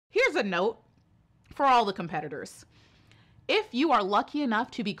a note for all the competitors. If you are lucky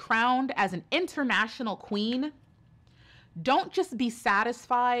enough to be crowned as an international queen, don't just be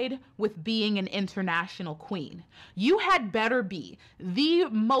satisfied with being an international queen. You had better be the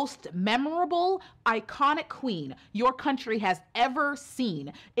most memorable, iconic queen your country has ever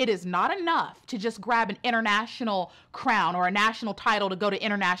seen. It is not enough to just grab an international crown or a national title to go to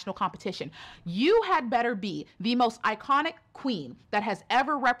international competition. You had better be the most iconic queen that has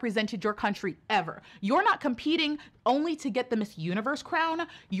ever represented your country ever. You're not competing only to get the Miss Universe crown.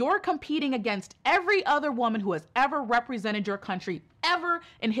 You're competing against every other woman who has ever represented your country ever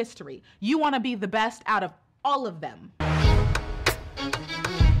in history. You want to be the best out of all of them.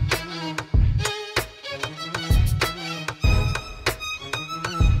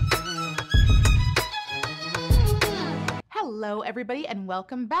 Hello everybody and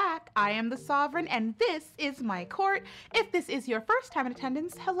welcome back. I am the Sovereign and this is my court. If this is your first time in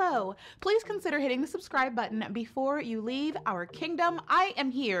attendance, hello. Please consider hitting the subscribe button before you leave our kingdom. I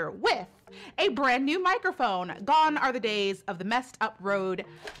am here with a brand new microphone. Gone are the days of the messed up road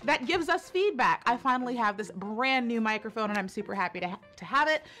that gives us feedback. I finally have this brand new microphone and I'm super happy to have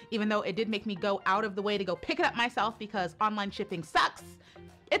it, even though it did make me go out of the way to go pick it up myself because online shipping sucks.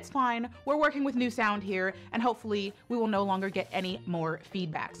 It's fine. We're working with new sound here, and hopefully we will no longer get any more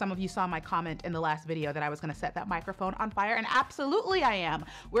feedback. Some of you saw my comment in the last video that I was gonna set that microphone on fire, and absolutely I am.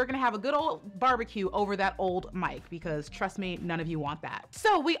 We're gonna have a good old barbecue over that old mic, because trust me, none of you want that.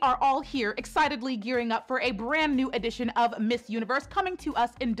 So we are all here excitedly gearing up for a brand new edition of Miss Universe coming to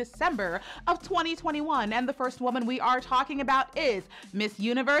us in December of 2021, and the first woman we are talking about is Miss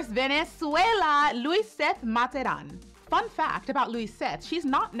Universe Venezuela, Luiseth Materan. Fun fact about Luiseth, she's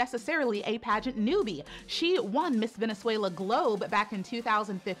not necessarily a pageant newbie. She won Miss Venezuela Globe back in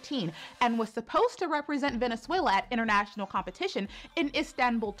 2015 and was supposed to represent Venezuela at international competition in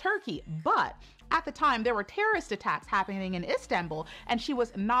Istanbul, Turkey. But at the time, there were terrorist attacks happening in Istanbul, and she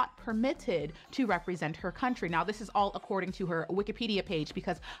was not permitted to represent her country. Now, this is all according to her Wikipedia page,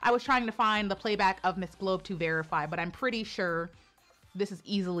 because I was trying to find the playback of Miss Globe to verify, but I'm pretty sure this is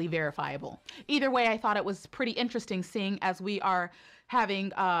easily verifiable. Either way, I thought it was pretty interesting seeing as we are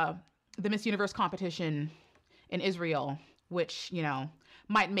having the Miss Universe competition in Israel, which, you know,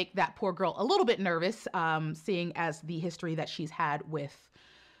 might make that poor girl a little bit nervous, seeing as the history that she's had with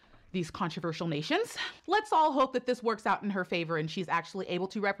these controversial nations. Let's all hope that this works out in her favor and she's actually able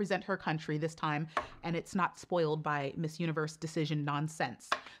to represent her country this time and it's not spoiled by Miss Universe decision nonsense.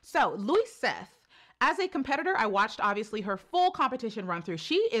 So, Luiseth, as a competitor, I watched obviously her full competition run through.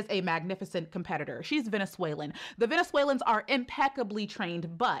 She is a magnificent competitor. She's Venezuelan. The Venezuelans are impeccably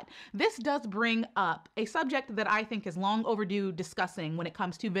trained, but this does bring up a subject that I think is long overdue discussing when it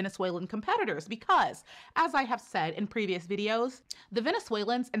comes to Venezuelan competitors, because as I have said in previous videos, the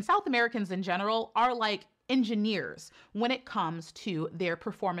Venezuelans and South Americans in general are like engineers when it comes to their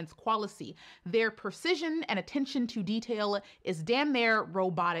performance quality. Their precision and attention to detail is damn near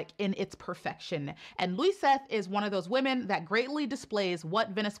robotic in its perfection. And Luiseth is one of those women that greatly displays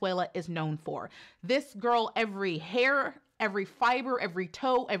what Venezuela is known for. This girl, every hair, every fiber, every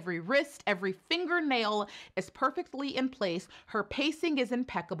toe, every wrist, every fingernail is perfectly in place. Her pacing is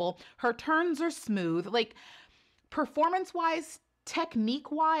impeccable. Her turns are smooth. Like, performance-wise,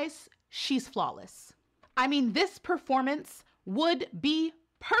 technique-wise, she's flawless. I mean, this performance would be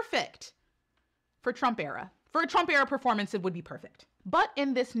perfect for Trump era. For a Trump era performance, it would be perfect. But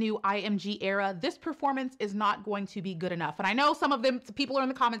in this new IMG era, this performance is not going to be good enough. And I know some of them, people are in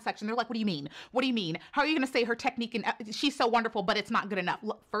the comment section, they're like, what do you mean? What do you mean? How are you going to say her technique and she's so wonderful, but it's not good enough?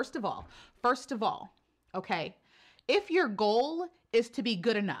 Look, first of all, okay, if your goal is to be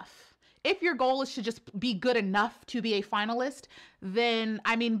good enough, if your goal is to just be good enough to be a finalist, then,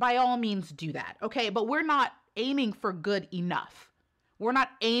 I mean, by all means do that, okay? But we're not aiming for good enough. We're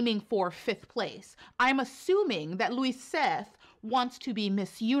not aiming for 5th place. I'm assuming that Luiseth wants to be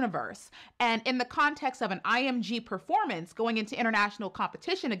Miss Universe. And in the context of an IMG performance going into international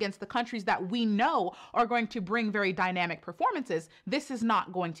competition against the countries that we know are going to bring very dynamic performances, this is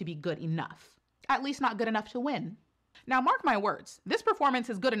not going to be good enough. At least not good enough to win. Now, mark my words, this performance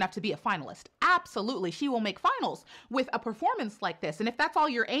is good enough to be a finalist. Absolutely, she will make finals with a performance like this. And if that's all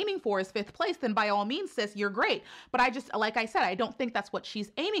you're aiming for is 5th place, then by all means, sis, you're great. But I just, like I said, I don't think that's what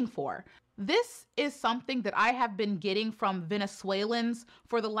she's aiming for. This is something that I have been getting from Venezuelans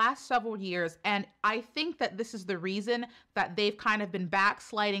for the last several years. And I think that this is the reason that they've kind of been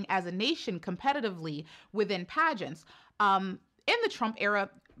backsliding as a nation competitively within pageants. In the Trump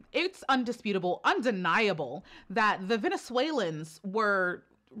era, it's undisputable, undeniable that the Venezuelans were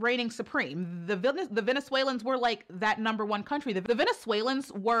reigning supreme. The Venezuelans were like that number one country. The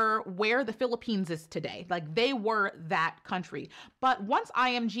Venezuelans were where the Philippines is today. Like they were that country. But once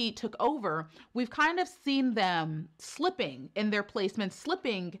IMG took over, we've kind of seen them slipping in their placements,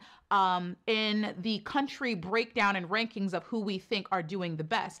 slipping in the country breakdown and rankings of who we think are doing the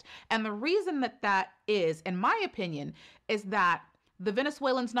best. And the reason that is, in my opinion, is that the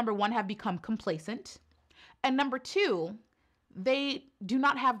Venezuelans, number one, have become complacent. And number two, they do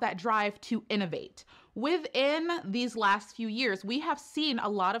not have that drive to innovate. Within these last few years, we have seen a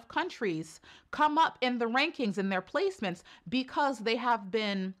lot of countries come up in the rankings and their placements because they have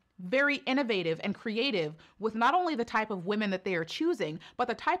been very innovative and creative with not only the type of women that they are choosing, but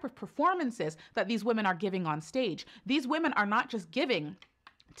the type of performances that these women are giving on stage. These women are not just giving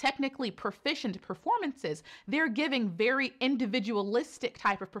technically proficient performances, they're giving very individualistic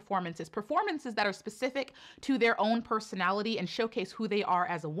type of performances that are specific to their own personality and showcase who they are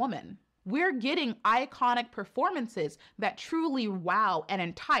as a woman. We're getting iconic performances that truly wow and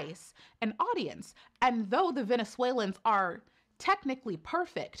entice an audience. And though the Venezuelans are technically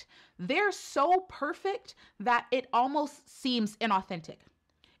perfect, they're so perfect that it almost seems inauthentic.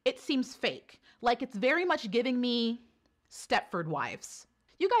 It seems fake. Like it's very much giving me Stepford Wives.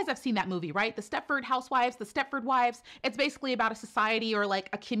 You guys have seen that movie, right? The Stepford Housewives, the Stepford Wives. It's basically about a society or like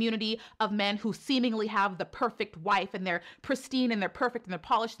a community of men who seemingly have the perfect wife, and they're pristine and they're perfect and they're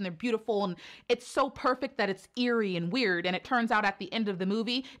polished and they're beautiful. And it's so perfect that it's eerie and weird. And it turns out at the end of the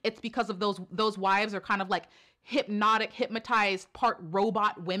movie, it's because of those wives are kind of like hypnotized part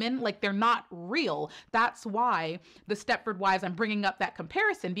robot women. Like they're not real. That's why the Stepford Wives, I'm bringing up that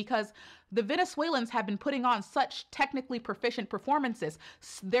comparison, because the Venezuelans have been putting on such technically proficient performances.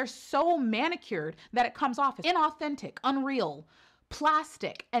 They're so manicured that it comes off as inauthentic, unreal,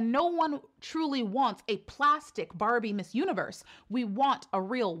 plastic, and no one truly wants a plastic Barbie Miss Universe. We want a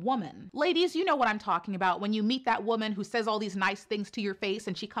real woman. Ladies, you know what I'm talking about. When you meet that woman who says all these nice things to your face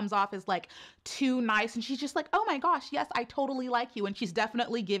and she comes off as like too nice and she's just like, oh my gosh, yes, I totally like you. And she's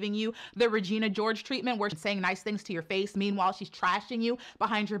definitely giving you the Regina George treatment where she's saying nice things to your face. Meanwhile, she's trashing you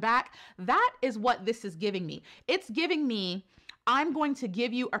behind your back. That is what this is giving me. It's giving me, I'm going to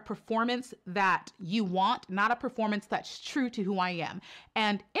give you a performance that you want, not a performance that's true to who I am.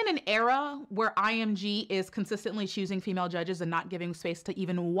 And in an era where IMG is consistently choosing female judges and not giving space to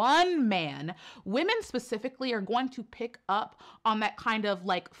even one man, women specifically are going to pick up on that kind of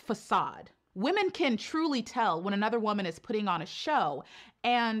like facade. Women can truly tell when another woman is putting on a show,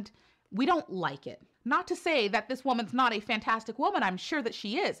 and we don't like it. Not to say that this woman's not a fantastic woman, I'm sure that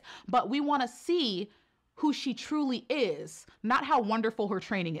she is, but we want to see who she truly is, not how wonderful her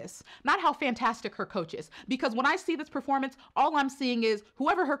training is, not how fantastic her coach is. Because when I see this performance, all I'm seeing is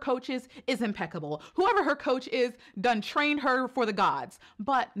whoever her coach is impeccable. Whoever her coach is done trained her for the gods.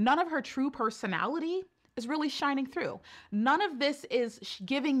 But none of her true personality is really shining through. None of this is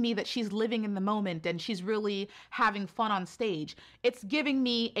giving me that she's living in the moment and she's really having fun on stage. It's giving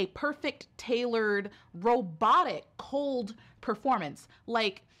me a perfect, tailored, robotic, cold performance.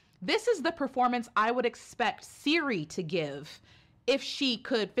 Like, this is the performance I would expect Siri to give if she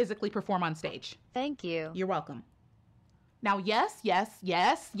could physically perform on stage. Thank you. You're welcome. Now, yes.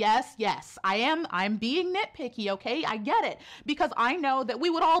 I'm being nitpicky, okay? I get it. Because I know that we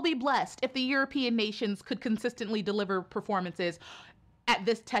would all be blessed if the European nations could consistently deliver performances at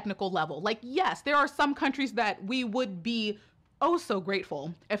this technical level. Like, yes, there are some countries that we would be oh so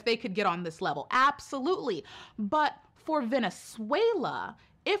grateful if they could get on this level. Absolutely. But for Venezuela,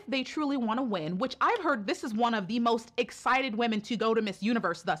 if they truly want to win, which I've heard this is one of the most excited women to go to Miss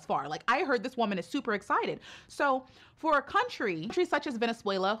Universe thus far. Like, I heard this woman is super excited. So for a country such as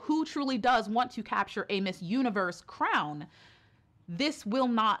Venezuela, who truly does want to capture a Miss Universe crown, this will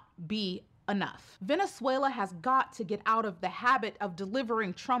not be enough. Venezuela has got to get out of the habit of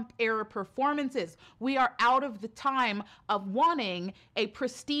delivering Trump-era performances. We are out of the time of wanting a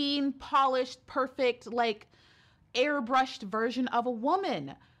pristine, polished, perfect, like, airbrushed version of a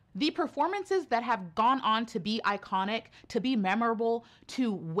woman. The performances that have gone on to be iconic, to be memorable,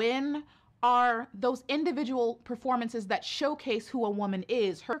 to win are those individual performances that showcase who a woman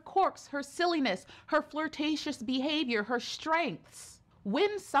is, her quirks, her silliness, her flirtatious behavior, her strengths.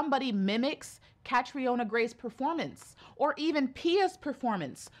 When somebody mimics Catriona Gray's performance, or even Pia's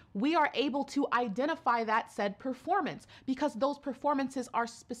performance, we are able to identify that said performance because those performances are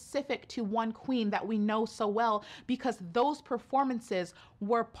specific to one queen that we know so well, because those performances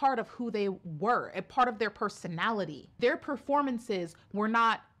were part of who they were, a part of their personality. Their performances were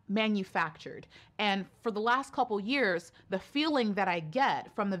not manufactured. And for the last couple years, the feeling that I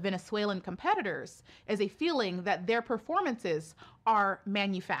get from the Venezuelan competitors is a feeling that their performances are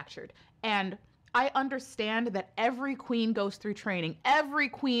manufactured. And I understand that every queen goes through training. Every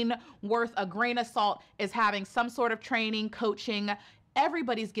queen worth a grain of salt is having some sort of training, coaching.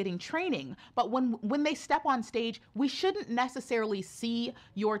 Everybody's getting training. But when they step on stage, we shouldn't necessarily see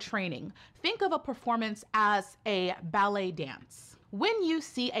your training. Think of a performance as a ballet dance. When you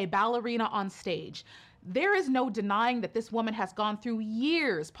see a ballerina on stage, there is no denying that this woman has gone through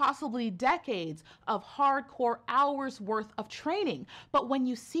years, possibly decades of hardcore hours worth of training. But when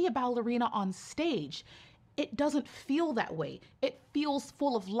you see a ballerina on stage, it doesn't feel that way. It feels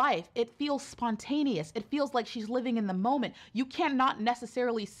full of life. It feels spontaneous. It feels like she's living in the moment. You cannot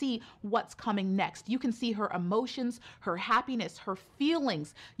necessarily see what's coming next. You can see her emotions, her happiness, her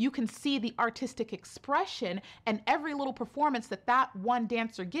feelings. You can see the artistic expression, and every little performance that one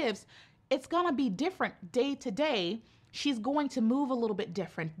dancer gives, it's gonna be different day to day. She's going to move a little bit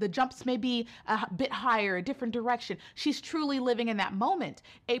different. The jumps may be a bit higher, a different direction. She's truly living in that moment.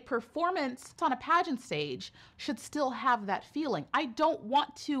 A performance on a pageant stage should still have that feeling. I don't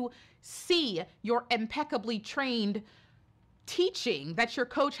want to see your impeccably trained teaching that your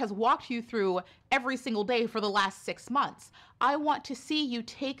coach has walked you through every single day for the last 6 months. I want to see you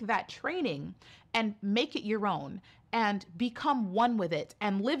take that training and make it your own and become one with it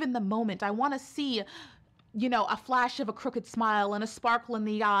and live in the moment. I want to see, you know, a flash of a crooked smile and a sparkle in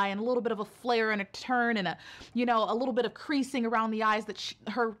the eye and a little bit of a flare and a turn and a little bit of creasing around the eyes, that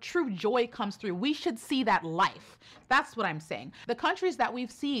her true joy comes through. We should see that life. That's what I'm saying. The countries that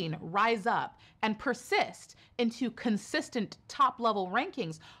we've seen rise up and persist into consistent top level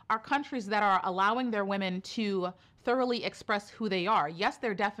rankings are countries that are allowing their women to thoroughly express who they are. Yes,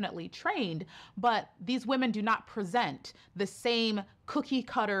 they're definitely trained, but these women do not present the same cookie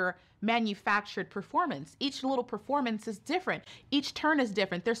cutter manufactured performance. Each little performance is different. Each turn is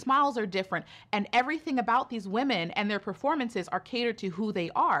different. Their smiles are different. And everything about these women and their performances are catered to who they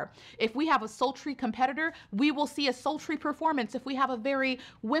are. If we have a sultry competitor, we will see a sultry performance. If we have a very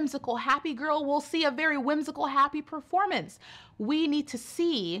whimsical, happy girl, we'll see a very whimsical, happy performance. We need to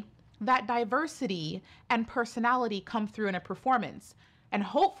see that diversity and personality come through in a performance. And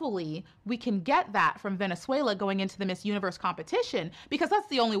hopefully we can get that from Venezuela going into the Miss Universe competition, because that's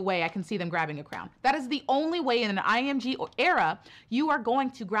the only way I can see them grabbing a crown. That is the only way in an IMG era you are going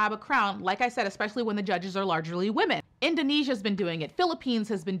to grab a crown, like I said, especially when the judges are largely women. Indonesia's been doing it. Philippines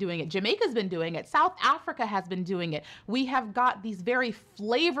has been doing it. Jamaica's been doing it. South Africa has been doing it. We have got these very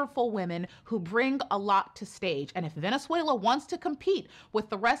flavorful women who bring a lot to stage. And if Venezuela wants to compete with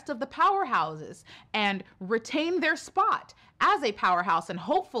the rest of the powerhouses and retain their spot as a powerhouse and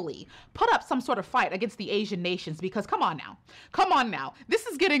hopefully put up some sort of fight against the Asian nations, because come on now, this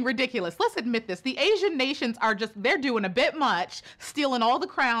is getting ridiculous. Let's admit this. The Asian nations are they're doing a bit much, stealing all the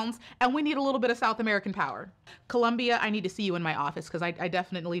crowns, and we need a little bit of South American power. Colombia, I need to see you in my office because I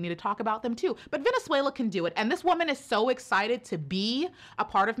definitely need to talk about them too. But Venezuela can do it. And this woman is so excited to be a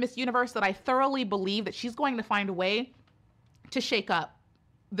part of Miss Universe that I thoroughly believe that she's going to find a way to shake up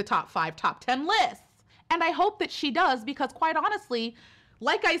the top 5, top 10 lists. And I hope that she does, because quite honestly,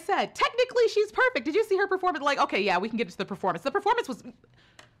 like I said, technically she's perfect. Did you see her performance? Like, okay, yeah, we can get to the performance. The performance was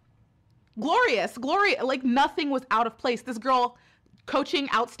glorious, like nothing was out of place. This girl coaching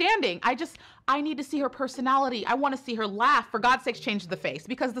outstanding. I need to see her personality. I want to see her laugh. For God's sakes, change the face,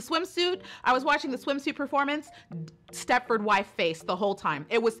 because the swimsuit, I was watching the swimsuit performance, Stepford wife face the whole time.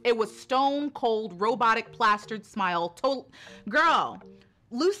 It was stone cold, robotic, plastered smile. Total girl.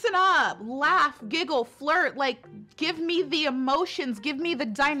 Loosen up, laugh, giggle, flirt, like give me the emotions, give me the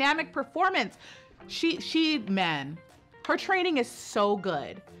dynamic performance. Man, her training is so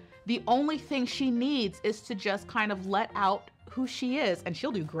good. The only thing she needs is to just kind of let out who she is, and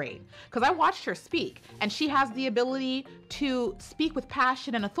she'll do great. Because I watched her speak, and she has the ability to speak with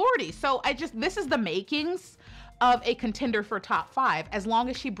passion and authority. So this is the makings of a contender for top 5, as long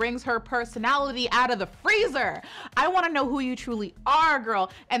as she brings her personality out of the freezer. I want to know who you truly are,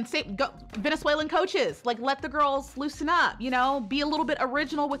 girl. And Venezuelan coaches, like, let the girls loosen up, be a little bit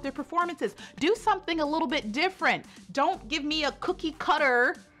original with their performances. Do something a little bit different. Don't give me a cookie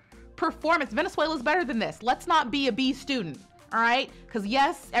cutter performance. Venezuela's better than this. Let's not be a B student, all right? Because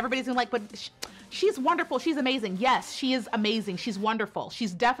yes, everybody's gonna but she's wonderful. She's amazing. Yes, she is amazing. She's wonderful.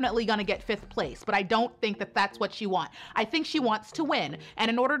 She's definitely going to get 5th place, but I don't think that that's what she wants. I think she wants to win.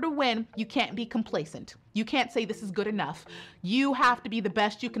 And in order to win, you can't be complacent. You can't say this is good enough. You have to be the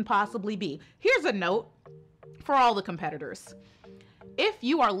best you can possibly be. Here's a note for all the competitors. If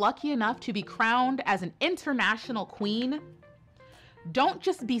you are lucky enough to be crowned as an international queen, don't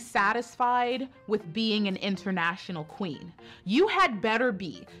just be satisfied with being an international queen. You had better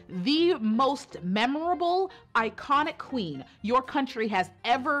be the most memorable, iconic queen your country has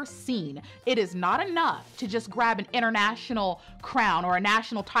ever seen. It is not enough to just grab an international crown or a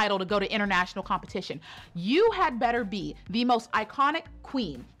national title to go to international competition. You had better be the most iconic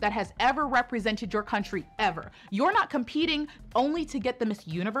queen that has ever represented your country ever. You're not competing only to get the Miss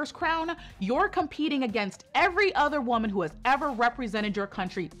Universe crown. You're competing against every other woman who has ever represented your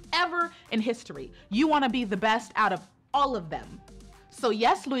country ever in history. You want to be the best out of all of them. So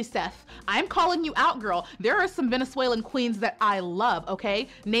yes, Luiseth, I'm calling you out, girl. There are some Venezuelan queens that I love, okay?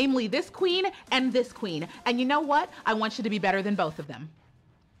 Namely this queen and this queen. And you know what? I want you to be better than both of them.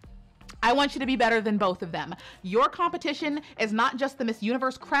 I want you to be better than both of them. Your competition is not just the Miss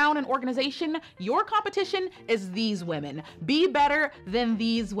Universe crown and organization. Your competition is these women. Be better than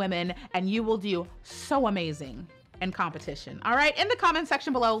these women, and you will do so amazing in competition. All right, in the comment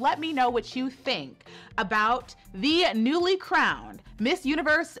section below, let me know what you think about the newly crowned Miss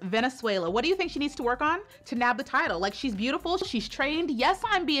Universe Venezuela. What do you think she needs to work on to nab the title? Like, she's beautiful, she's trained. Yes,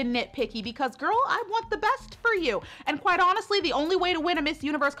 I'm being nitpicky because, girl, I want the best for you. And quite honestly, the only way to win a Miss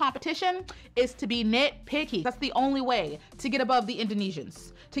Universe competition is to be nitpicky. That's the only way to get above the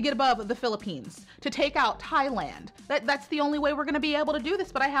Indonesians, to get above the Philippines, to take out Thailand. That's the only way we're gonna be able to do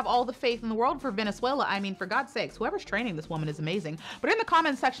this, but I have all the faith in the world for Venezuela. I mean, for God's sakes, whoever's training this woman is amazing. But in the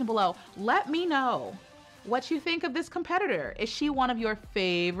comment section below, let me know what you think of this competitor. Is she one of your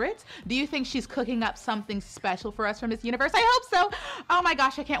favorites? Do you think she's cooking up something special for us from Miss Universe? I hope so. Oh my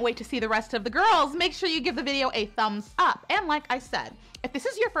gosh, I can't wait to see the rest of the girls. Make sure you give the video a thumbs up. And like I said, if this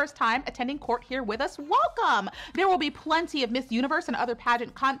is your first time attending court here with us, welcome. There will be plenty of Miss Universe and other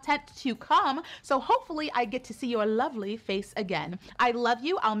pageant content to come, so hopefully I get to see your lovely face again. I love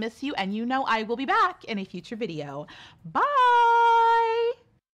you, I'll miss you, and you know I will be back in a future video. Bye!